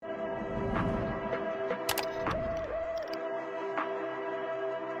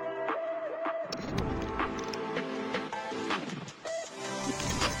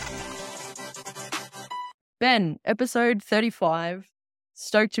Ben, episode 35.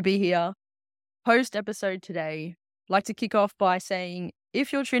 Stoked to be here. Post episode today. Like to kick off by saying,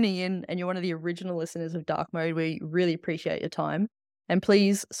 if you're tuning in and you're one of the original listeners of Dark Mode, we really appreciate your time. And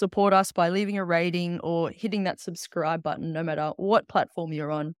please support us by leaving a rating or hitting that subscribe button, no matter what platform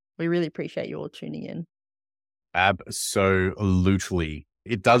you're on. We really appreciate you all tuning in. Absolutely.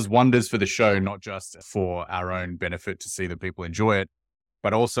 It does wonders for the show, not just for our own benefit to see that people enjoy it,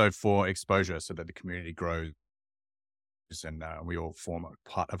 but also for exposure so that the community grows and we all form a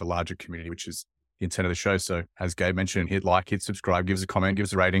part of a larger community, which is the intent of the show. So as Gabe mentioned, hit like, hit subscribe, give us a comment, give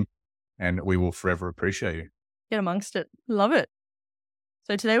us a rating, and we will forever appreciate you. Get amongst it. Love it.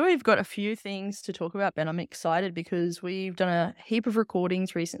 So today we've got a few things to talk about, Ben. I'm excited because we've done a heap of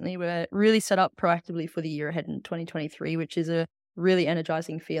recordings recently. We're really set up proactively for the year ahead in 2023, which is a really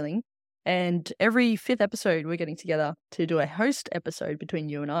energizing feeling. And every fifth episode, we're getting together to do a host episode between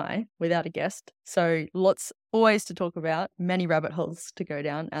you and I without a guest. So lots always to talk about, many rabbit holes to go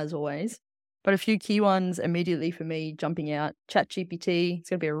down as always. But a few key ones immediately for me jumping out. ChatGPT, it's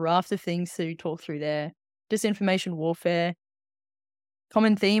going to be a raft of things to talk through there. Disinformation warfare,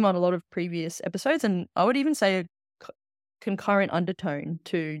 common theme on a lot of previous episodes, and I would even say a concurrent undertone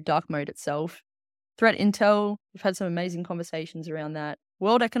to Dark Mode itself. Threat intel, we've had some amazing conversations around that.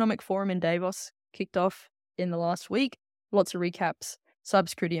 World Economic Forum in Davos kicked off in the last week. Lots of recaps,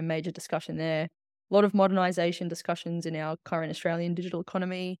 cybersecurity and major discussion there. A lot of modernization discussions in our current Australian digital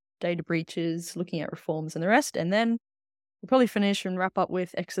economy, data breaches, looking at reforms and the rest. And then we'll probably finish and wrap up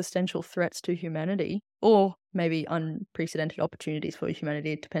with existential threats to humanity, or maybe unprecedented opportunities for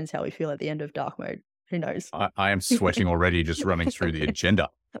humanity. It depends how we feel at the end of Dark Mode. Who knows? I am sweating already just running through the agenda.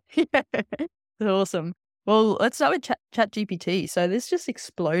 Yeah, awesome. Well, let's start with ChatGPT. So this just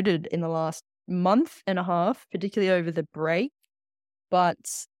exploded in the last month and a half, particularly over the break.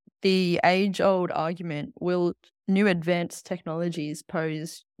 But the age-old argument, will new advanced technologies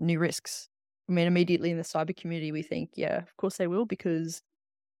pose new risks? I mean, immediately in the cyber community, we think, yeah, of course they will, because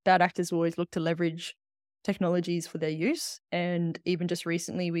bad actors always look to leverage technologies for their use. And even just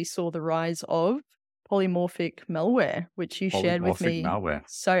recently, we saw the rise of polymorphic malware, which you shared with me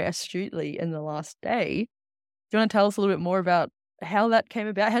so astutely in the last day. Do you want to tell us a little bit more about how that came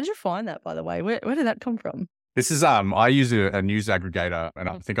about? How did you find that, by the way? Where did that come from? This is, I use a news aggregator, and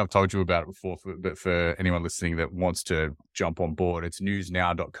I think I've told you about it before, but for anyone listening that wants to jump on board, it's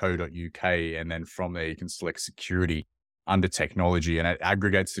newsnow.co.uk. And then from there, you can select security under technology, and it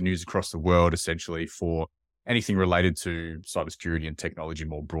aggregates the news across the world essentially for anything related to cybersecurity and technology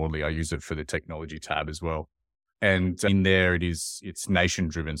more broadly. I use it for the technology tab as well. And in there, it's nation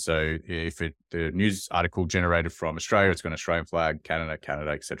driven. So if the news article generated from Australia, it's got an Australian flag, Canada,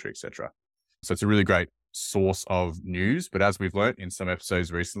 et cetera, et cetera. So it's a really great source of news. But as we've learned in some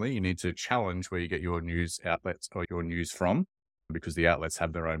episodes recently, you need to challenge where you get your news outlets or your news from, because the outlets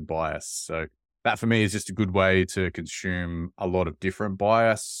have their own bias. So that for me is just a good way to consume a lot of different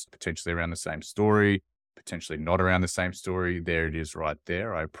bias, potentially around the same story, potentially not around the same story. There it is right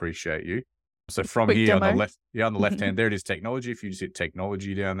there. I appreciate you. So from Quick here demo. on the left hand, there it is technology. If you just hit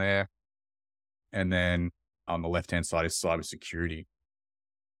technology down there, and then on the left hand side is cybersecurity.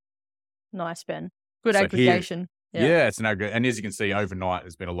 Nice, Ben. Good aggregation. Yeah, it's an aggregate. And as you can see, overnight,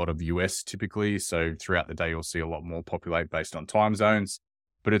 there's been a lot of US typically. So throughout the day, you'll see a lot more populate based on time zones.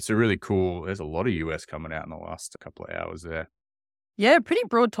 But it's a really cool, there's a lot of US coming out in the last couple of hours there. Yeah, pretty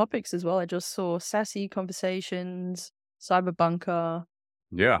broad topics as well. I just saw sassy conversations, cyber bunker.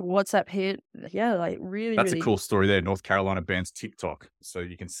 Yeah. WhatsApp hit. Yeah, like really, That's really a cool story there. North Carolina bans TikTok. So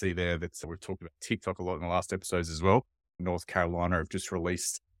you can see there that we've talked about TikTok a lot in the last episodes as well. North Carolina have just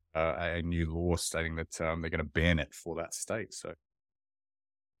released a new law stating that they're going to ban it for that state. So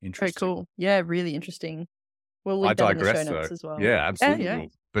interesting. Very cool. Yeah, really interesting. We'll link that in the show notes as well. Yeah, absolutely. Yeah.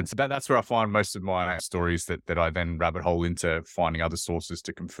 But that's where I find most of my stories that I then rabbit hole into finding other sources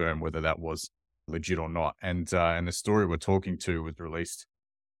to confirm whether that was legit or not. And the story we're talking to was released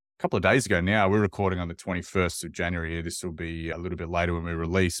a couple of days ago now. We're recording on the 21st of January. This will be a little bit later when we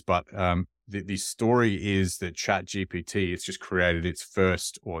release. But the story is that ChatGPT, it's just created the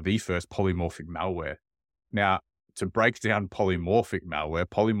first polymorphic malware. Now, to break down polymorphic malware,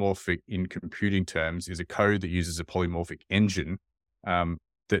 polymorphic in computing terms is a code that uses a polymorphic engine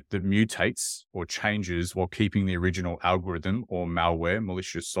that mutates or changes while keeping the original algorithm or malware,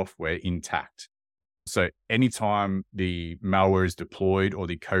 malicious software, intact. So anytime the malware is deployed or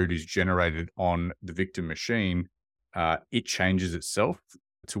the code is generated on the victim machine, it changes itself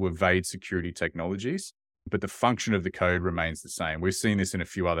to evade security technologies, but the function of the code remains the same. We've seen this in a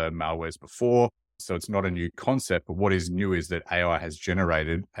few other malwares before, so it's not a new concept, but what is new is that AI has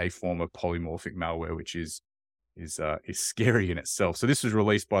generated a form of polymorphic malware, which is is scary in itself. So this was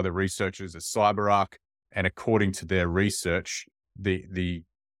released by the researchers at CyberArk, and according to their research, the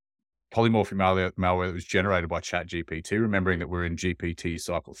polymorphic malware that was generated by ChatGPT, remembering that we're in GPT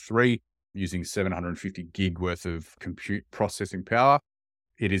cycle 3, using 750 gig worth of compute processing power,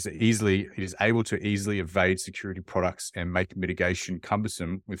 it is able to easily evade security products and make mitigation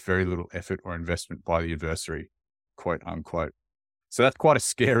cumbersome with very little effort or investment by the adversary, quote unquote. So that's quite a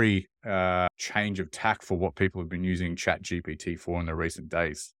scary change of tack for what people have been using ChatGPT for in the recent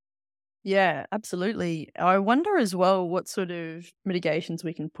days. Yeah, absolutely. I wonder as well what sort of mitigations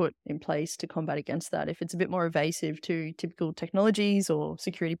we can put in place to combat against that. If it's a bit more evasive to typical technologies or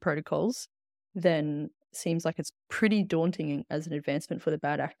security protocols, then it seems like it's pretty daunting as an advancement for the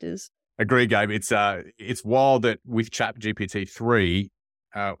bad actors. Agree, Gabe. It's wild that with ChatGPT 3,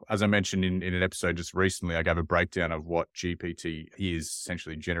 as I mentioned in an episode just recently, I gave a breakdown of what GPT is,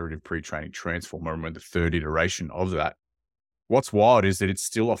 essentially generative pre-training transformer, and we're in the third iteration of that. What's wild is that it's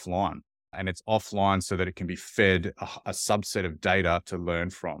still offline, and it's offline so that it can be fed a subset of data to learn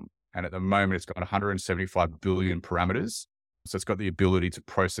from. And at the moment, it's got 175 billion parameters. So it's got the ability to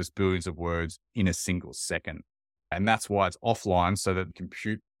process billions of words in a single second. And that's why it's offline, so that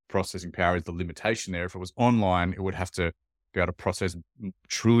compute processing power is the limitation there. If it was online, it would have to be able to process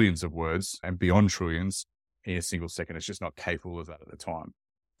trillions of words and beyond trillions in a single second. It's just not capable of that at the time.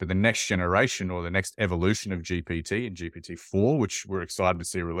 But the next generation, or the next evolution of GPT, and GPT-4, which we're excited to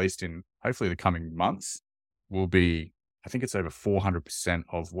see released in hopefully the coming months, will be, I think it's over 400%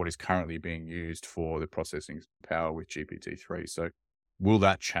 of what is currently being used for the processing power with GPT-3. So will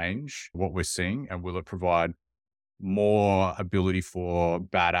that change what we're seeing, and will it provide more ability for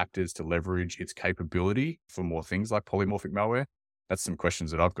bad actors to leverage its capability for more things like polymorphic malware? That's some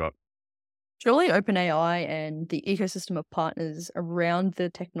questions that I've got. Surely OpenAI and the ecosystem of partners around the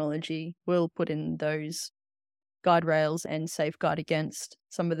technology will put in those guide rails and safeguard against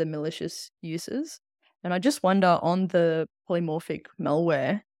some of the malicious uses. And I just wonder on the polymorphic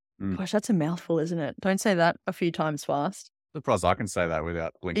malware, Mm. gosh, that's a mouthful, isn't it? Don't say that a few times fast. Surprised I can say that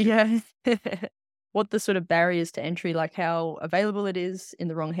without blinking. Yeah. What the sort of barriers to entry, like how available it is in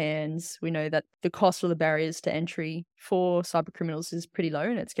the wrong hands. We know that the cost or the barriers to entry for cyber criminals is pretty low,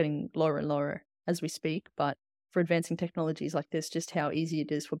 and it's getting lower and lower as we speak. But for advancing technologies like this, just how easy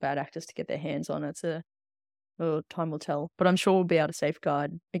it is for bad actors to get their hands on time will tell. But I'm sure we'll be able to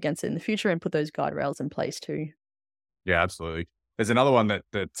safeguard against it in the future and put those guide rails in place too. Yeah, absolutely. There's another one that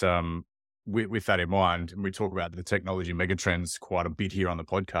with that in mind, and we talk about the technology megatrends quite a bit here on the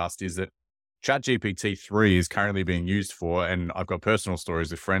podcast, is that ChatGPT 3 is currently being used for, and I've got personal stories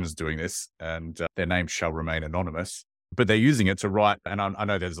with friends doing this, and their names shall remain anonymous, but they're using it to write, and I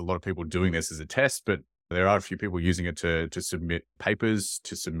know there's a lot of people doing this as a test, but there are a few people using it to submit papers,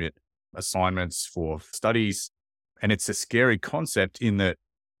 to submit assignments for studies. And it's a scary concept in that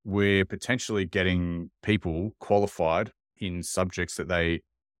we're potentially getting people qualified in subjects that they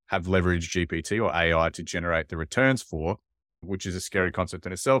have leveraged GPT or AI to generate the returns for, which is a scary concept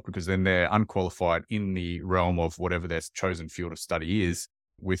in itself, because then they're unqualified in the realm of whatever their chosen field of study is,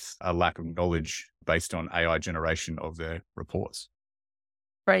 with a lack of knowledge based on AI generation of their reports.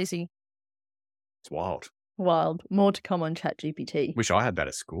 Crazy. It's wild. Wild. More to come on ChatGPT. Wish I had that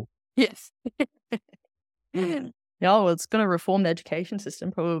at school. Yes. Yeah, well, it's going to reform the education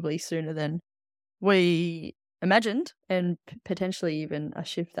system probably sooner than we imagined, and potentially even a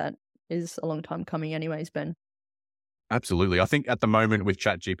shift that is a long time coming anyways, Ben. Absolutely. I think at the moment with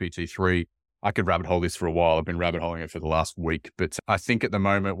ChatGPT 3, I could rabbit hole this for a while. I've been rabbit holing it for the last week. But I think at the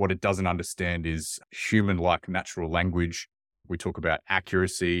moment, what it doesn't understand is human-like natural language. We talk about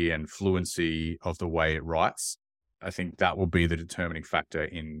accuracy and fluency of the way it writes. I think that will be the determining factor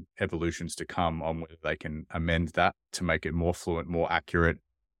in evolutions to come on whether they can amend that to make it more fluent, more accurate.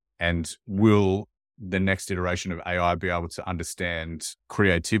 And will the next iteration of AI be able to understand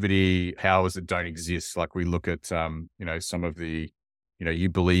creativity, powers that don't exist? Like we look at, some of the, you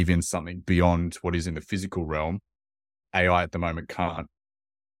believe in something beyond what is in the physical realm. AI at the moment can't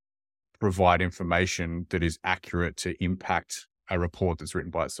provide information that is accurate to impact a report that's written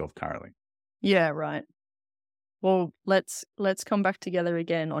by itself currently. Yeah, right. Well, let's come back together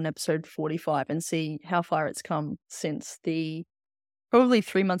again on episode 45 and see how far it's come since the probably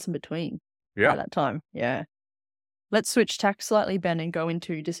 3 months in between. Yeah. At that time. Yeah. Let's switch tack slightly, Ben, and go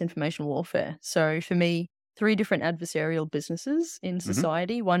into disinformation warfare. So for me, 3 different adversarial businesses in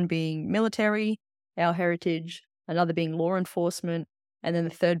society, one being military, our heritage, another being law enforcement, and then the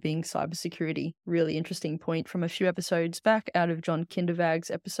third being cybersecurity. Really interesting point from a few episodes back out of John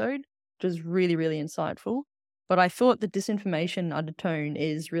Kindervag's episode, which was really, really insightful. But I thought the disinformation undertone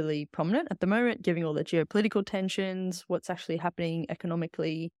is really prominent at the moment, given all the geopolitical tensions, what's actually happening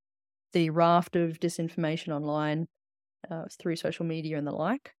economically, the raft of disinformation online through social media and the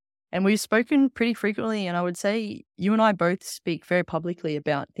like. And we've spoken pretty frequently, and I would say you and I both speak very publicly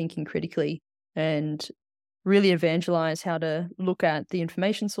about thinking critically and really evangelize how to look at the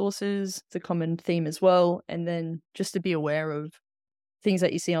information sources, the common theme as well, and then just to be aware of things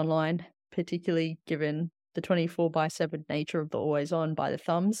that you see online, particularly given the 24/7 nature of the always on by the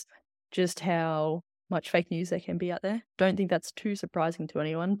thumbs, just how much fake news there can be out there. Don't think that's too surprising to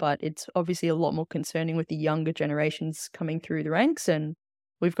anyone, but it's obviously a lot more concerning with the younger generations coming through the ranks. And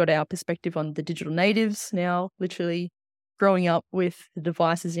we've got our perspective on the digital natives now, literally growing up with the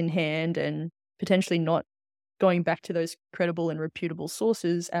devices in hand and potentially not going back to those credible and reputable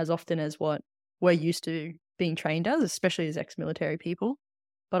sources as often as what we're used to being trained as, especially as ex-military people.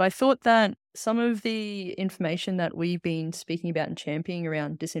 But I thought that some of the information that we've been speaking about and championing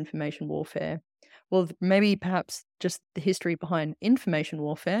around disinformation warfare, well, maybe perhaps just the history behind information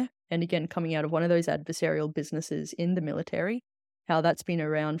warfare, and again, coming out of one of those adversarial businesses in the military, how that's been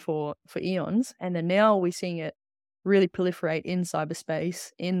around for eons. And then now we're seeing it really proliferate in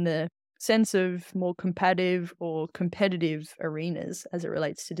cyberspace in the sense of more combative or competitive arenas as it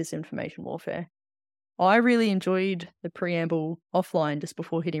relates to disinformation warfare. I really enjoyed the preamble offline just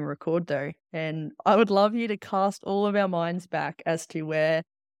before hitting record, though, and I would love you to cast all of our minds back as to where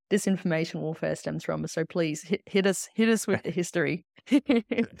disinformation warfare stems from. So please hit us with the history.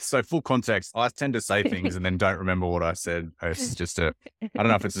 So full context, I tend to say things and then don't remember what I said. It's just I don't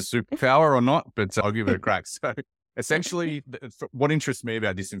know if it's a superpower or not, but I'll give it a crack. So essentially, what interests me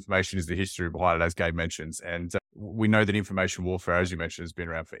about disinformation is the history behind it, as Gabe mentions. And we know that information warfare, as you mentioned, has been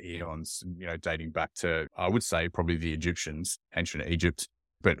around for eons, dating back to, I would say, probably the Egyptians, ancient Egypt,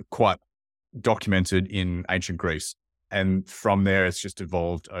 but quite documented in ancient Greece. And from there, it's just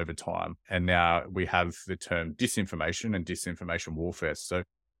evolved over time. And now we have the term disinformation and disinformation warfare. So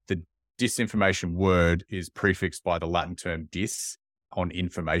the disinformation word is prefixed by the Latin term dis, on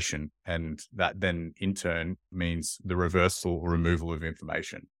information. And that then in turn means the reversal or removal of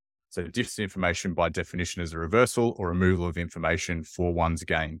information. So disinformation by definition is a reversal or removal of information for one's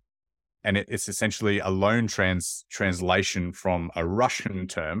gain. And it's essentially a loan translation from a Russian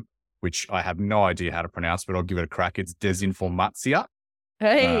term, which I have no idea how to pronounce, but I'll give it a crack. It's desinformatia.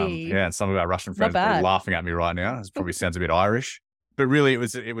 Hey, and some of our Russian not friends are probably bad. laughing at me right now. It probably sounds a bit Irish. But really, it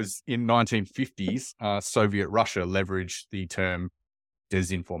was in 1950s, Soviet Russia leveraged the term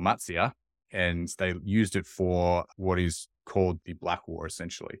desinformatia, and they used it for what is called the Black War,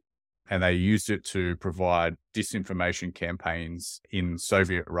 essentially. And they used it to provide disinformation campaigns in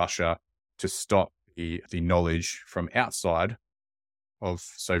Soviet Russia to stop the knowledge from outside of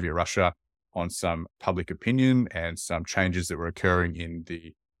Soviet Russia on some public opinion and some changes that were occurring in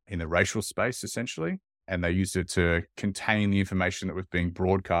the racial space, essentially. And they used it to contain the information that was being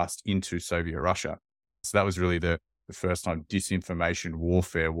broadcast into Soviet Russia. So that was really the first time disinformation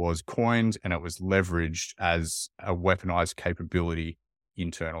warfare was coined, and it was leveraged as a weaponized capability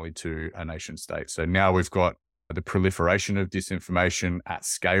internally to a nation state. So now we've got the proliferation of disinformation at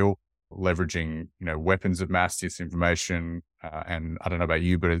scale, leveraging, weapons of mass disinformation. And I don't know about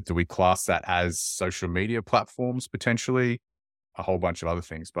you, but do we class that as social media platforms, potentially? A whole bunch of other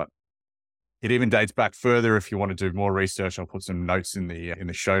things, but it even dates back further. If you want to do more research, I'll put some notes in the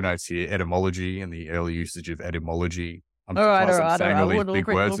show notes here. Etymology and the early usage of etymology. I'm All right, all surprised I'm right, all saying right. all these We'll big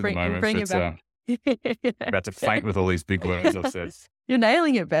bring, words at the we'll moment, bring it but back. about to faint with all these big words I've said. You're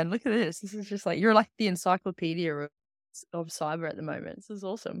nailing it, Ben. Look at this. This is just like, you're like the encyclopedia of cyber at the moment. This is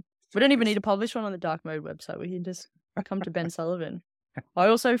awesome. We don't even need to publish one on the Dark Mode website. We can just come to Ben Sullivan. I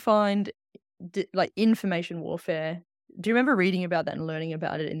also find like information warfare. Do you remember reading about that and learning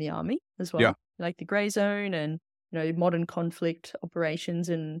about it in the army as well? Yeah. Like the grey zone and, modern conflict operations.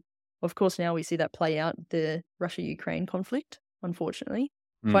 And of course, now we see that play out the Russia-Ukraine conflict, unfortunately.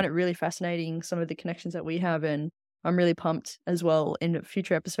 I find it really fascinating, some of the connections that we have. And I'm really pumped as well. In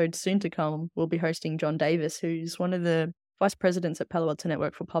future episodes soon to come, we'll be hosting John Davis, who's one of the vice presidents at Palo Alto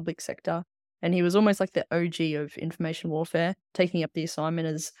Network for public sector. And he was almost like the OG of information warfare, taking up the assignment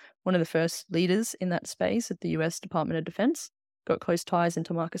as one of the first leaders in that space at the US Department of Defense. Got close ties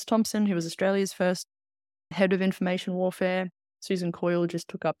into Marcus Thompson, who was Australia's first head of information warfare. Susan Coyle just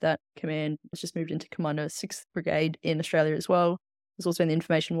took up that command, was just moved into Commander 6th Brigade in Australia as well. Was also in the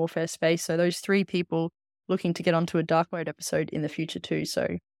information warfare space. So those three people looking to get onto a dark mode episode in the future too.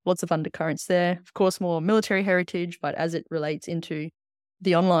 So lots of undercurrents there. Of course, more military heritage, but as it relates into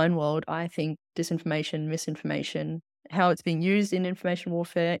the online world, I think disinformation, misinformation, how it's being used in information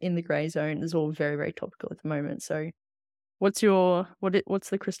warfare, in the grey zone, is all very, very topical at the moment. So what's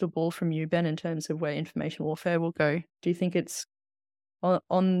the crystal ball from you, Ben, in terms of where information warfare will go? Do you think it's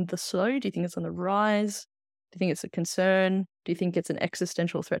on the slow? Do you think it's on the rise? Do you think it's a concern? Do you think it's an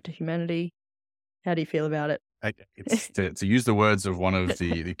existential threat to humanity? How do you feel about it? It's to use the words of one of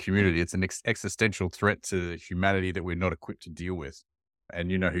the community, it's an existential threat to humanity that we're not equipped to deal with. And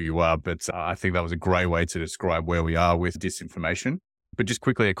you know who you are, but I think that was a great way to describe where we are with disinformation. But just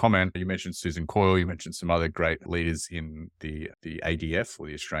quickly, a comment. You mentioned Susan Coyle. You mentioned some other great leaders in the ADF, or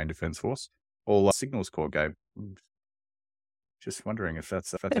the Australian Defence Force. All Signals Corps gave. Just wondering if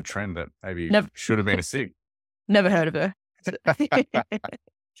that's a trend that maybe Never, should have been a SIG. never heard of her.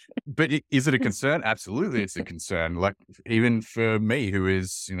 But is it a concern? Absolutely, it's a concern. Like, even for me, who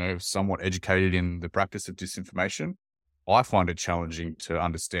is, somewhat educated in the practice of disinformation, I find it challenging to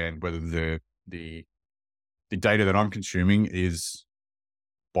understand whether the data that I'm consuming is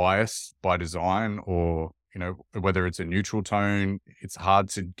biased by design, or whether it's a neutral tone. It's hard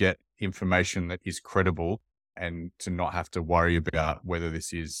to get information that is credible and to not have to worry about whether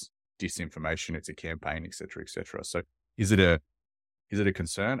this is disinformation, it's a campaign, et cetera, et cetera. So is it a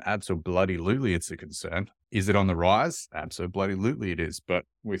concern? Absolutely, it's a concern. Is it on the rise? Absolutely, it is. But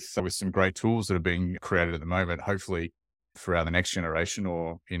with some great tools that are being created at the moment, hopefully for the next generation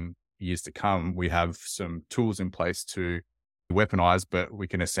or in years to come, we have some tools in place to weaponize, but we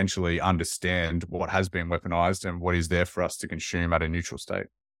can essentially understand what has been weaponized and what is there for us to consume at a neutral state.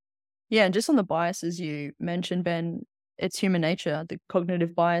 Yeah, and just on the biases you mentioned, Ben, it's human nature, the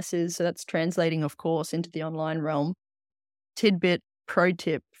cognitive biases. So that's translating, of course, into the online realm. Tidbit pro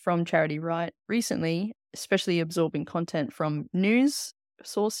tip from Charity Wright recently, especially absorbing content from news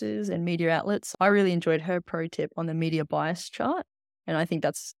sources and media outlets. I really enjoyed her pro tip on the media bias chart. And I think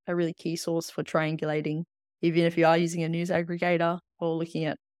that's a really key source for triangulating, even if you are using a news aggregator or looking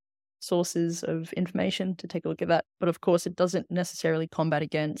at sources of information, to take a look at that. But of course, it doesn't necessarily combat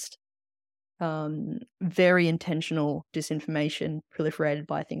against very intentional disinformation proliferated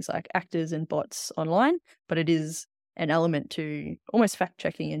by things like actors and bots online, but it is an element to almost fact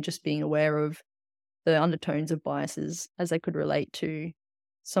checking and just being aware of the undertones of biases as they could relate to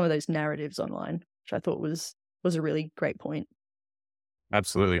some of those narratives online, which I thought was a really great point.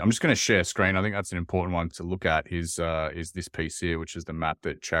 Absolutely. I'm just going to share screen. I think that's an important one to look at is this piece here, which is the map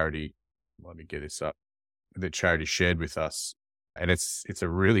that Charity, let me get this up, that Charity shared with us. And it's a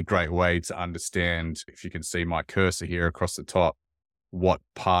really great way to understand, if you can see my cursor here across the top, what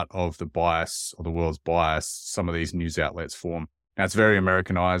part of the bias or the world's bias some of these news outlets form. Now, it's very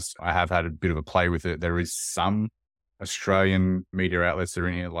Americanized. I have had a bit of a play with it. There is some Australian media outlets that are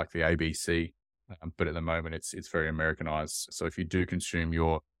in here, like the ABC, but at the moment it's very Americanized. So if you do consume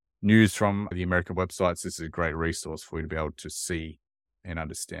your news from the American websites, this is a great resource for you to be able to see and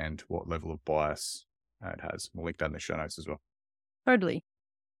understand what level of bias it has. We'll link that in the show notes as well. Totally.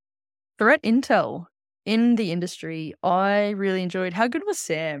 Threat intel in the industry. I really enjoyed. How good was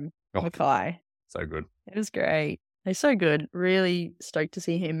Sam Mackay? So good. It was great. They're so good. Really stoked to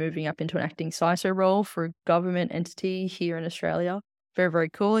see him moving up into an acting CISO role for a government entity here in Australia. Very, very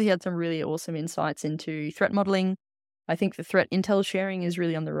cool. He had some really awesome insights into threat modeling. I think the threat intel sharing is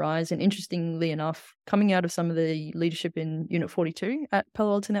really on the rise. And interestingly enough, coming out of some of the leadership in Unit 42 at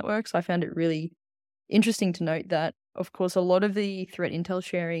Palo Alto Networks, I found it really interesting to note that, of course, a lot of the threat intel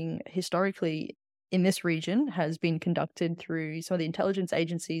sharing historically in this region has been conducted through some of the intelligence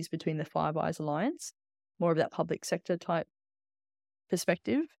agencies between the Five Eyes Alliance, more of that public sector type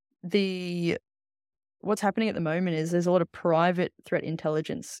perspective. What's happening at the moment is there's a lot of private threat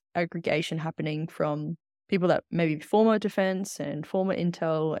intelligence aggregation happening from people that maybe former defense and former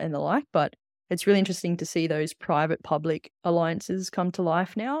intel and the like, but it's really interesting to see those private-public alliances come to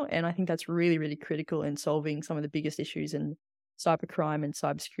life now, and I think that's really, really critical in solving some of the biggest issues in cybercrime and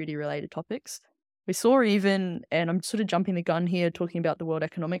cybersecurity-related topics. We saw even, and I'm sort of jumping the gun here, talking about the World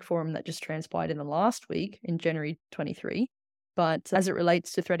Economic Forum that just transpired in the last week in January 23, but as it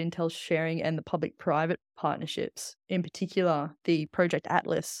relates to threat intel sharing and the public-private partnerships, in particular the Project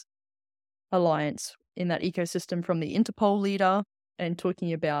Atlas alliance in that ecosystem from the Interpol leader, and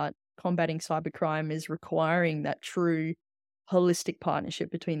talking about combating cybercrime is requiring that true holistic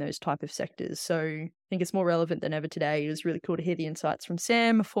partnership between those type of sectors. So I think it's more relevant than ever today. It was really cool to hear the insights from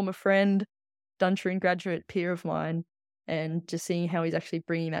Sam, a former friend, Dunshire graduate peer of mine, and just seeing how he's actually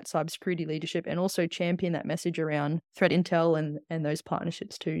bringing that cybersecurity leadership and also champion that message around threat intel and those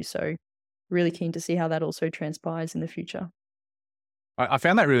partnerships too. So really keen to see how that also transpires in the future. I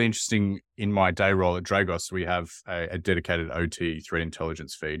found that really interesting in my day role at Dragos. We have a dedicated OT threat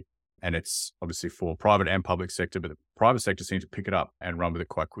intelligence feed. And it's obviously for private and public sector, but the private sector seems to pick it up and run with it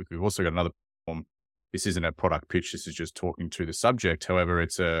quite quickly. We've also got another platform. This isn't a product pitch. This is just talking to the subject. However,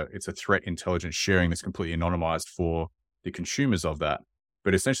 it's a threat intelligence sharing that's completely anonymized for the consumers of that.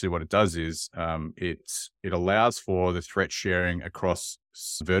 But essentially what it does is it allows for the threat sharing across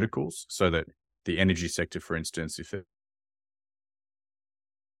verticals, so that the energy sector, for instance, if the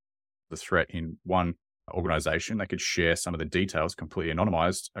threat in one organization, they could share some of the details completely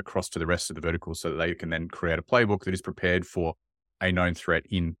anonymized across to the rest of the verticals, so that they can then create a playbook that is prepared for a known threat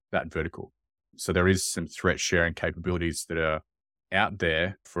in that vertical. So there is some threat sharing capabilities that are out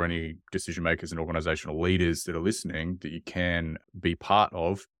there for any decision makers and organizational leaders that are listening that you can be part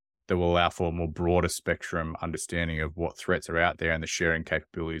of, that will allow for a more broader spectrum understanding of what threats are out there and the sharing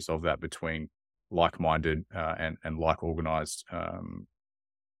capabilities of that between like-minded and like-organized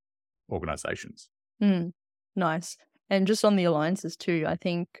organizations. Nice. And just on the alliances too, I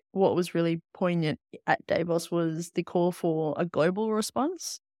think what was really poignant at Davos was the call for a global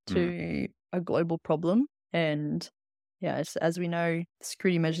response to a global problem. And yeah, as we know, the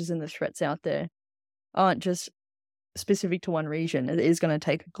security measures and the threats out there aren't just specific to one region. It is going to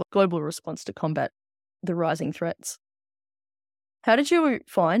take a global response to combat the rising threats. How did you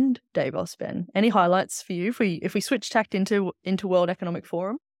find Davos, Ben? Any highlights for you? If we switch tact into World Economic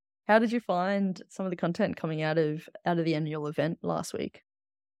Forum, how did you find some of the content coming out of the annual event last week?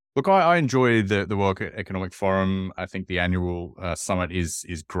 Look, I enjoy the World Economic Forum. I think the annual summit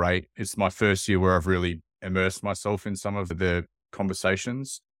is great. It's my first year where I've really immersed myself in some of the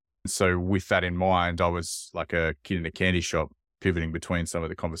conversations. So with that in mind, I was like a kid in a candy shop, pivoting between some of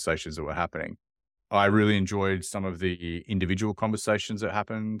the conversations that were happening. I really enjoyed some of the individual conversations that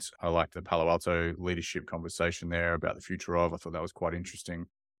happened. I liked the Palo Alto leadership conversation there about the future of. I thought that was quite interesting.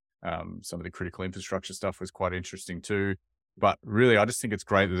 Some of the critical infrastructure stuff was quite interesting too. But really, I just think it's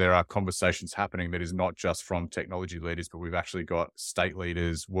great that there are conversations happening that is not just from technology leaders, but we've actually got state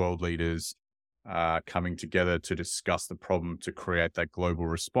leaders, world leaders coming together to discuss the problem, to create that global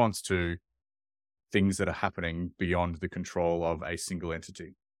response to things that are happening beyond the control of a single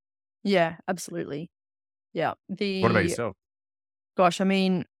entity. Yeah, absolutely. Yeah. What about yourself? Gosh, I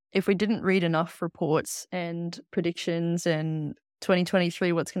mean, if we didn't read enough reports and predictions and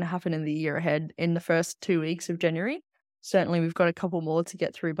 2023, what's going to happen in the year ahead in the first 2 weeks of January, certainly we've got a couple more to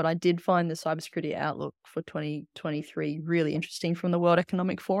get through, but I did find the cybersecurity outlook for 2023 really interesting from the World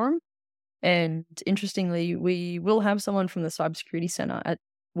Economic Forum. And interestingly, we will have someone from the Cybersecurity Center at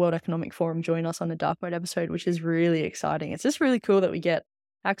World Economic Forum join us on the Dark Mode episode, which is really exciting. It's just really cool that we get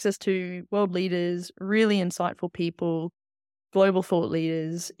access to world leaders, really insightful people, global thought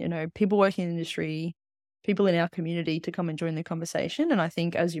leaders, people working in the industry, people in our community to come and join the conversation. And I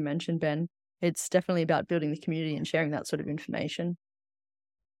think, as you mentioned, Ben, it's definitely about building the community and sharing that sort of information.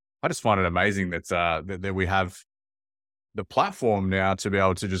 I just find it amazing that we have the platform now to be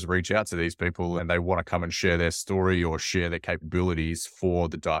able to just reach out to these people and they want to come and share their story or share their capabilities for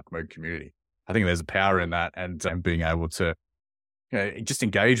the dark mode community. I think there's a power in that, and being able to just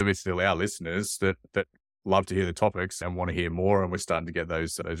engage with our listeners that love to hear the topics and want to hear more. And we're starting to get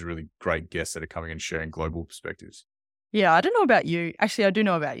those really great guests that are coming and sharing global perspectives. Yeah, I don't know about you. Actually, I do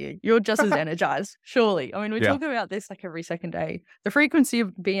know about you. You're just as energized, surely. I mean, we talk about this like every second day. The frequency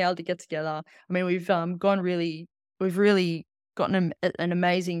of being able to get together. I mean, we've really gotten an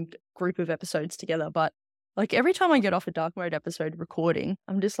amazing group of episodes together. But like every time I get off a Dark Mode episode recording,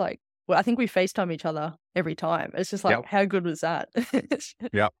 I'm just like, well, I think we FaceTime each other every time. It's just like, how good was that?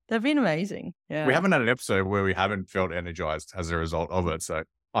 Yeah. They've been amazing. Yeah. We haven't had an episode where we haven't felt energized as a result of it. So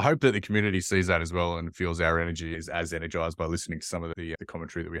I hope that the community sees that as well and feels our energy is as energized by listening to some of the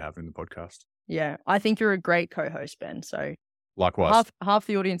commentary that we have in the podcast. Yeah. I think you're a great co-host, Ben. So likewise. Half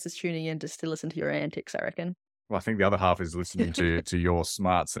the audience is tuning in just to listen to your antics, I reckon. Well, I think the other half is listening to your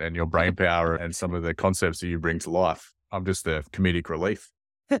smarts and your brain power and some of the concepts that you bring to life. I'm just the comedic relief.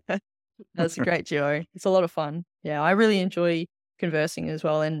 That's a great duo. It's a lot of fun. Yeah, I really enjoy conversing as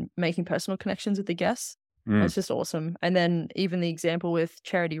well and making personal connections with the guests. It's just awesome. And then even the example with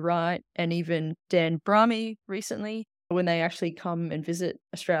Charity Wright and even Dan Brahmi recently, when they actually come and visit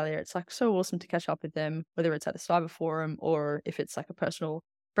Australia, it's like so awesome to catch up with them, whether it's at a cyber forum or if it's like a personal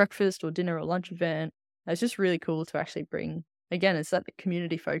breakfast or dinner or lunch event. It's just really cool to actually bring, again, it's that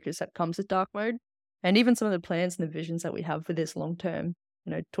community focus that comes with Dark Mode. And even some of the plans and the visions that we have for this long term,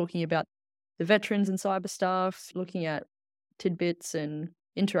 talking about the veterans and cyber staff, looking at tidbits and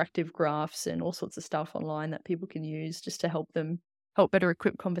interactive graphs and all sorts of stuff online that people can use just to help better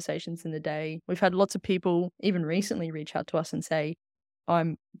equip conversations in the day. We've had lots of people even recently reach out to us and say,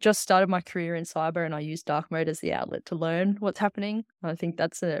 I'm just started my career in cyber and I use dark mode as the outlet to learn what's happening. I think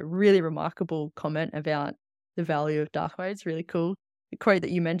that's a really remarkable comment about the value of dark mode. It's really cool. The quote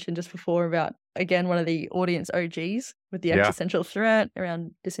that you mentioned just before about, again, one of the audience OGs with the Yeah. existential threat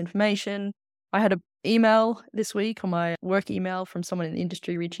around disinformation. I had an email this week on my work email from someone in the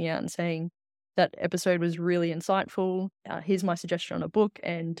industry reaching out and saying that episode was really insightful. Here's my suggestion on a book,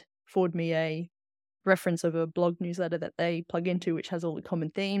 and forward me a reference of a blog newsletter that they plug into, which has all the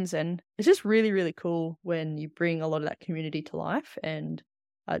common themes. And it's just really, really cool when you bring a lot of that community to life. And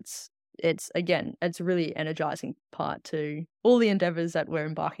it's again, it's a really energizing part to all the endeavors that we're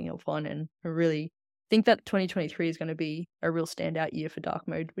embarking upon. And I really think that 2023 is going to be a real standout year for dark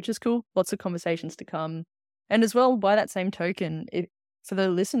mode, which is cool. Lots of conversations to come. And as well, by that same token, for the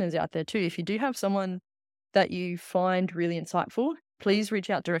listeners out there too, if you do have someone that you find really insightful, please reach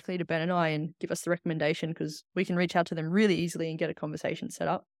out directly to Ben and I and give us the recommendation, because we can reach out to them really easily and get a conversation set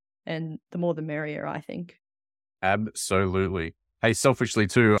up. And the more the merrier, I think. Absolutely. Hey, selfishly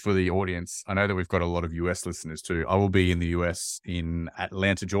too, for the audience, I know that we've got a lot of US listeners too. I will be in the US in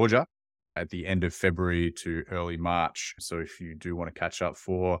Atlanta, Georgia at the end of February to early March. So if you do want to catch up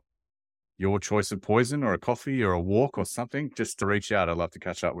for your choice of poison or a coffee or a walk or something, just to reach out. I'd love to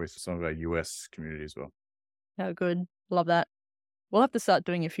catch up with some of our US community as well. How good. Love that. We'll have to start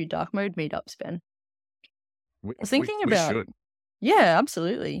doing a few dark mode meetups, Ben. We, I was we, thinking we about, should. yeah,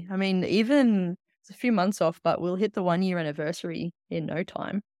 absolutely. I mean, even it's a few months off, but we'll hit the 1 year anniversary in no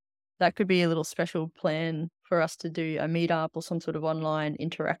time. That could be a little special plan for us to do a meetup or some sort of online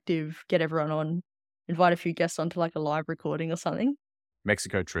interactive, get everyone on, invite a few guests onto like a live recording or something.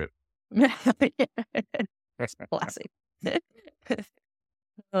 Mexico trip. Classic.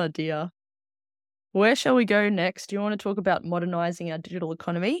 Oh dear. Where shall we go next? Do you want to talk about modernizing our digital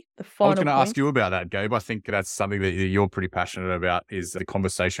economy? The I was final going to point. ask you about that, Gabe. I think that's something that you're pretty passionate about, is the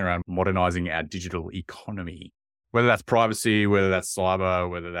conversation around modernizing our digital economy. Whether that's privacy, whether that's cyber,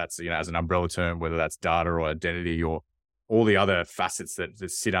 whether that's, as an umbrella term, whether that's data or identity or all the other facets that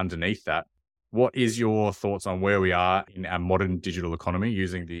sit underneath that. What is your thoughts on where we are in our modern digital economy,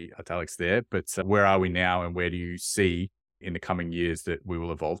 using the italics there, but where are we now and where do you see in the coming years that we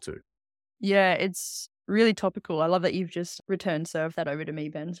will evolve to? Yeah, it's really topical. I love that you've just returned served that over to me,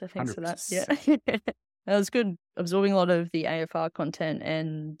 Ben. So thanks for that. Yeah. 100%. That was good. Absorbing a lot of the AFR content,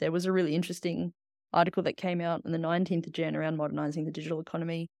 and there was a really interesting article that came out on the 19th of Jan around modernizing the digital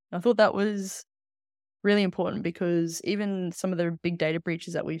economy. I thought that was really important because even some of the big data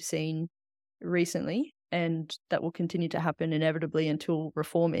breaches that we've seen recently, and that will continue to happen inevitably until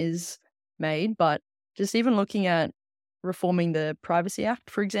reform is made, but just even looking at reforming the Privacy Act,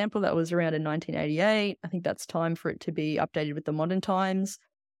 for example, that was around in 1988. I think that's time for it to be updated with the modern times.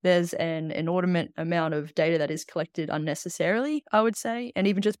 There's an inordinate amount of data that is collected unnecessarily, I would say, and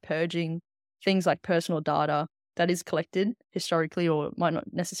even just purging things like personal data that is collected historically or might not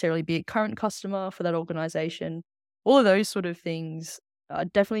necessarily be a current customer for that organization. All of those sort of things, I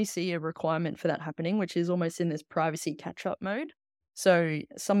definitely see a requirement for that happening, which is almost in this privacy catch-up mode. So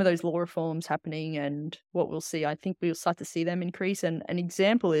some of those law reforms happening, and what we'll see, I think we'll start to see them increase. And an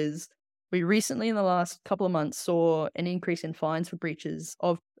example is we recently in the last couple of months saw an increase in fines for breaches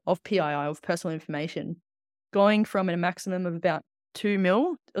of PII, of personal information, going from a maximum of about 2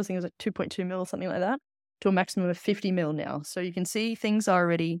 mil, I think it was like 2.2 mil or something like that, to a maximum of 50 mil now. So you can see things are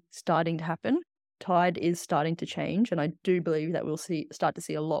already starting to happen. Tide is starting to change, and I do believe that we'll start to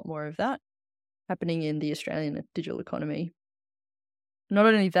see a lot more of that happening in the Australian digital economy. Not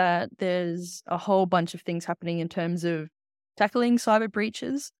only that, there's a whole bunch of things happening in terms of tackling cyber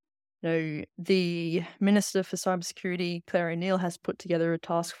breaches. The Minister for Cybersecurity, Claire O'Neill, has put together a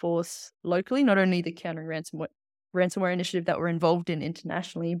task force locally, not only the countering ransomware initiative that we're involved in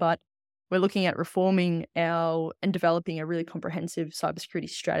internationally, but we're looking at reforming and developing a really comprehensive cybersecurity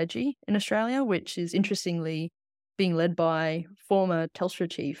strategy in Australia, which is interestingly being led by former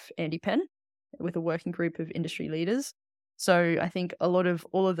Telstra chief Andy Penn with a working group of industry leaders. So I think a lot of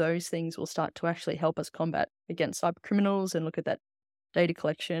all of those things will start to actually help us combat against cyber criminals and look at that data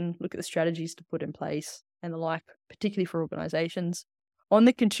collection, look at the strategies to put in place and the like, particularly for organizations. On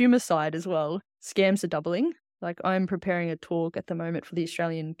the consumer side as well, scams are doubling. Like, I'm preparing a talk at the moment for the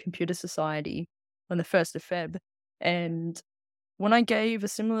Australian Computer Society on the 1st of Feb. And when I gave a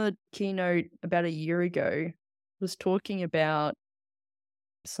similar keynote about a year ago, I was talking about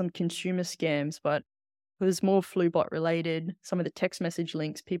some consumer scams, but it was more FluBot related, some of the text message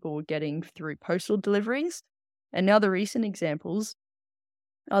links people were getting through postal deliveries. And now the recent examples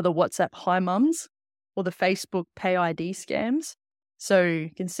are the WhatsApp Hi Mums or the Facebook Pay ID scams. So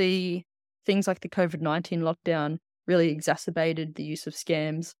you can see things like the COVID-19 lockdown really exacerbated the use of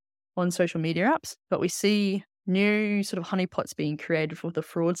scams on social media apps. But we see new sort of honeypots being created for the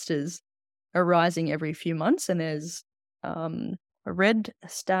fraudsters arising every few months. And there's I read a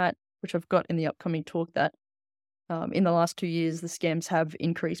stat, which I've got in the upcoming talk, that in the last 2 years, the scams have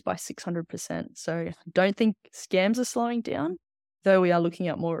increased by 600%. So I don't think scams are slowing down, though we are looking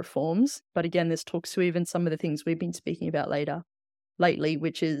at more reforms. But again, this talks to even some of the things we've been speaking about lately,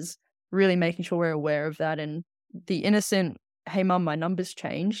 which is really making sure we're aware of that. And the innocent, hey mum, my number's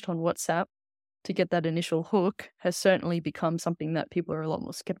changed on WhatsApp to get that initial hook has certainly become something that people are a lot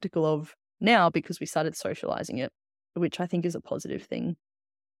more skeptical of now because we started socializing it, which I think is a positive thing.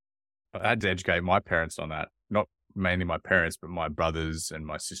 I had to educate my parents on that. Not mainly my parents, but my brothers and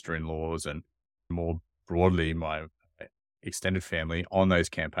my sister-in-laws, and more broadly, my extended family on those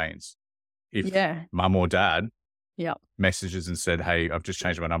campaigns. If Yeah. mum or dad Yeah. messages and said, "Hey, I've just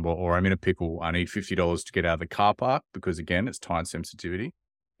changed my number," or "I'm in a pickle. I need $50 to get out of the car park," because again, it's time sensitivity.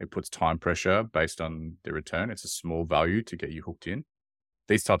 It puts time pressure based on the return. It's a small value to get you hooked in.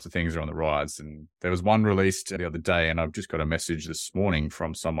 These types of things are on the rise. And there was one released the other day, and I've just got a message this morning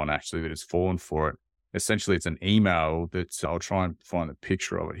from someone actually that has fallen for it. Essentially, it's an email that I'll try and find the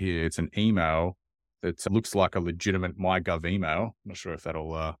picture of it here. It's an email that looks like a legitimate MyGov email. I'm not sure if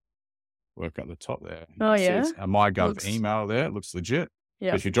that'll work at the top there. You Oh, can see yeah. it's a MyGov Looks, email there. It looks legit.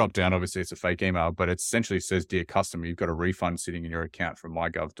 yeah. But if you drop down, obviously it's a fake email, but it essentially says, "Dear customer, you've got a refund sitting in your account from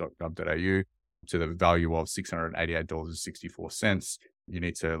mygov.gov.au to the value of $688.64. You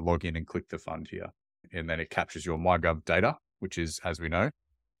need to log in and click the fund here." And then it captures your MyGov data, which is, as we know,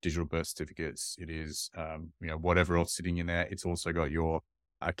 digital birth certificates. It is, whatever else sitting in there. It's also got your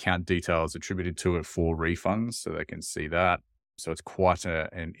account details attributed to it for refunds, so they can see that. So it's quite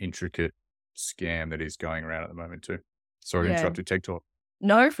an intricate scam that is going around at the moment too. Sorry to Yeah. interrupt your tech talk.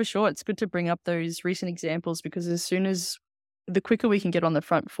 No, for sure. It's good to bring up those recent examples because the quicker we can get on the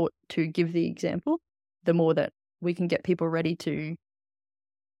front foot to give the example, the more that we can get people ready to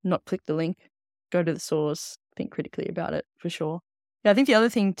not click the link, go to the source, think critically about it, for sure. Yeah, I think the other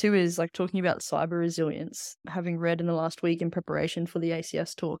thing too is like talking about cyber resilience. Having read in the last week in preparation for the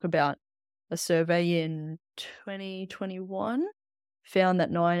ACS talk about a survey in 2021 found that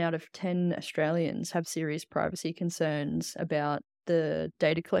 9 out of 10 Australians have serious privacy concerns about the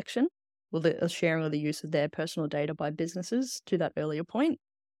data collection or the sharing or the use of their personal data by businesses, to that earlier point.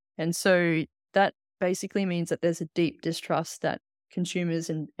 And so that basically means that there's a deep distrust that consumers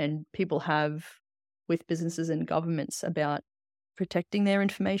and people have with businesses and governments about protecting their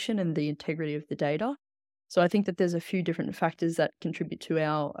information and the integrity of the data. So I think that there's a few different factors that contribute to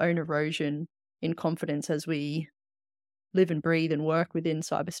our own erosion in confidence as we live and breathe and work within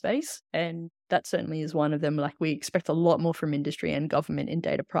cyberspace. And that certainly is one of them. Like, we expect a lot more from industry and government in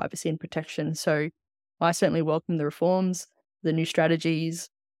data privacy and protection. So I certainly welcome the reforms, the new strategies,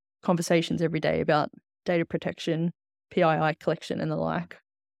 conversations every day about data protection, PII collection and the like.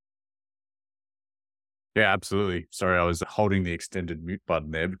 Yeah, absolutely. Sorry, I was holding the extended mute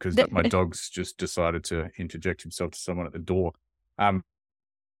button there because my dog's just decided to interject himself to someone at the door. No,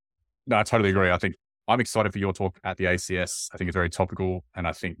 I totally agree. I think I'm excited for your talk at the ACS. I think it's very topical, and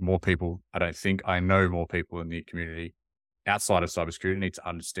I think I know more people in the community outside of cybersecurity need to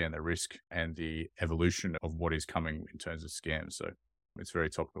understand the risk and the evolution of what is coming in terms of scams. So it's very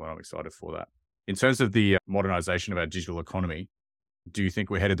topical, and I'm excited for that. In terms of the modernization of our digital economy, do you think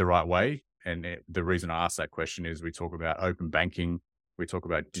we're headed the right way? And the reason I ask that question is we talk about open banking, we talk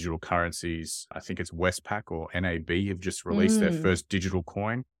about digital currencies. I think it's Westpac or NAB have just released their first digital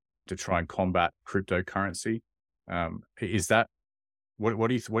coin to try and combat cryptocurrency. Is that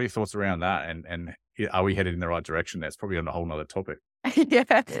what are your thoughts around that? And are we headed in the right direction? That's probably on a whole nother topic.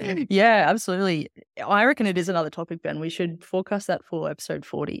 Yeah, absolutely. I reckon it is another topic, Ben. We should forecast that for episode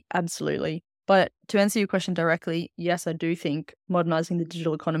 40. Absolutely. But to answer your question directly, yes, I do think modernizing the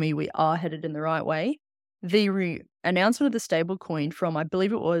digital economy, we are headed in the right way. The announcement of the stable coin from, I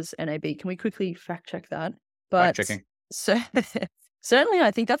believe it was NAB. Can we quickly fact check that? Fact But checking. so certainly,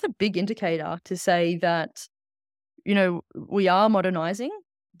 I think that's a big indicator to say that, we are modernizing.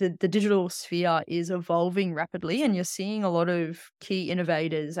 The digital sphere is evolving rapidly, and you're seeing a lot of key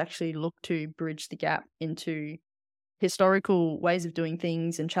innovators actually look to bridge the gap into historical ways of doing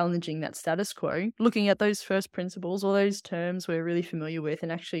things and challenging that status quo, looking at those first principles or those terms we're really familiar with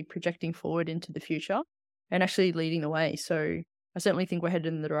and actually projecting forward into the future and actually leading the way. So I certainly think we're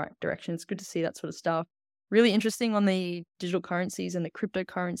headed in the right direction. It's good to see that sort of stuff. Really interesting on the digital currencies and the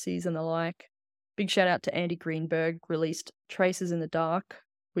cryptocurrencies and the like. Big shout out to Andy Greenberg, released Traces in the Dark,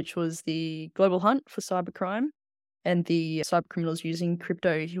 which was the global hunt for cybercrime and the cybercriminals using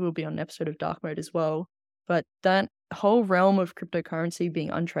crypto. He will be on an episode of Dark Mode as well. But that whole realm of cryptocurrency being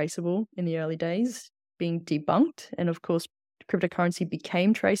untraceable in the early days being debunked. And of course, cryptocurrency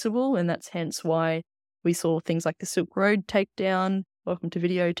became traceable. And that's hence why we saw things like the Silk Road takedown, Welcome to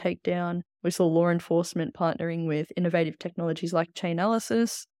Video takedown. We saw law enforcement partnering with innovative technologies like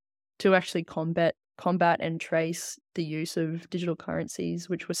Chainalysis to actually combat and trace the use of digital currencies,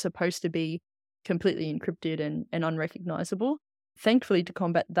 which were supposed to be completely encrypted and unrecognizable. Thankfully, to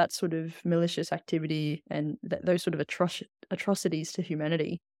combat that sort of malicious activity and those sort of atrocities to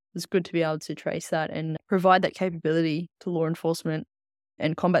humanity, it's good to be able to trace that and provide that capability to law enforcement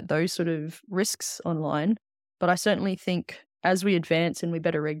and combat those sort of risks online. But I certainly think as we advance and we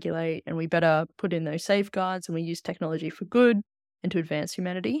better regulate and we better put in those safeguards and we use technology for good and to advance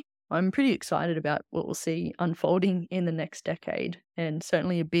humanity, I'm pretty excited about what we'll see unfolding in the next decade, and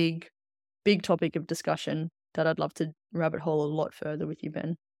certainly a big topic of discussion that I'd love to rabbit hole a lot further with you,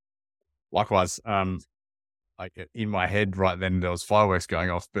 Ben. Likewise, like in my head right then there was fireworks going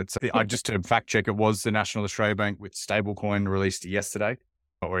off, but I just to fact check, it was the National Australia Bank with stablecoin released yesterday,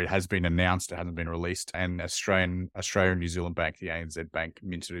 or it has been announced, it hasn't been released, and Australia and New Zealand Bank, the ANZ Bank,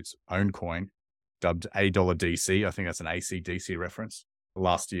 minted its own coin, dubbed $1DC. I think that's an ACDC reference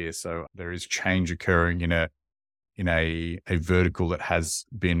last year. So there is change occurring in a vertical that has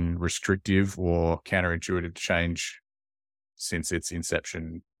been restrictive or counterintuitive to change since its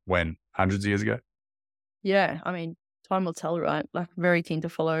inception, when, hundreds of years ago? Yeah, I mean, time will tell, right? Like, very keen to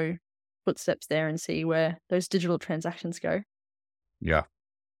follow footsteps there and see where those digital transactions go. Yeah.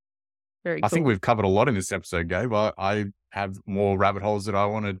 Very I cool. think we've covered a lot in this episode, Gabe. I have more rabbit holes that I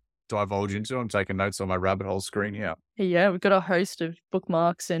want to divulge into. I'm taking notes on my rabbit hole screen here. Yeah, we've got a host of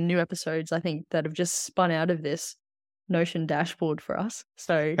bookmarks and new episodes, I think, that have just spun out of this Notion dashboard for us.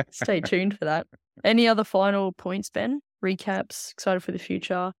 So stay tuned for that. Any other final points, Ben? Recaps, excited for the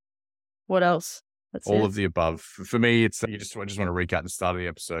future? What else? That's All it. of the above. For me, it's I just want to recap the start of the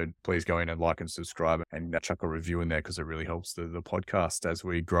episode. Please go in and like and subscribe and chuck a review in there, because it really helps the podcast as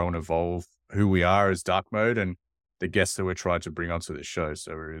we grow and evolve who we are as Dark Mode and the guests that we're trying to bring onto this show.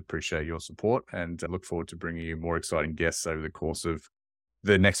 So we really appreciate your support and look forward to bringing you more exciting guests over the course of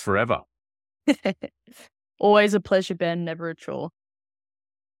the next forever. Always a pleasure, Ben. Never a chore.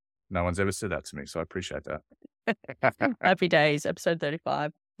 No one's ever said that to me, so I appreciate that. Happy days, episode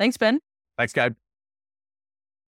 35. Thanks, Ben. Thanks, Gabe.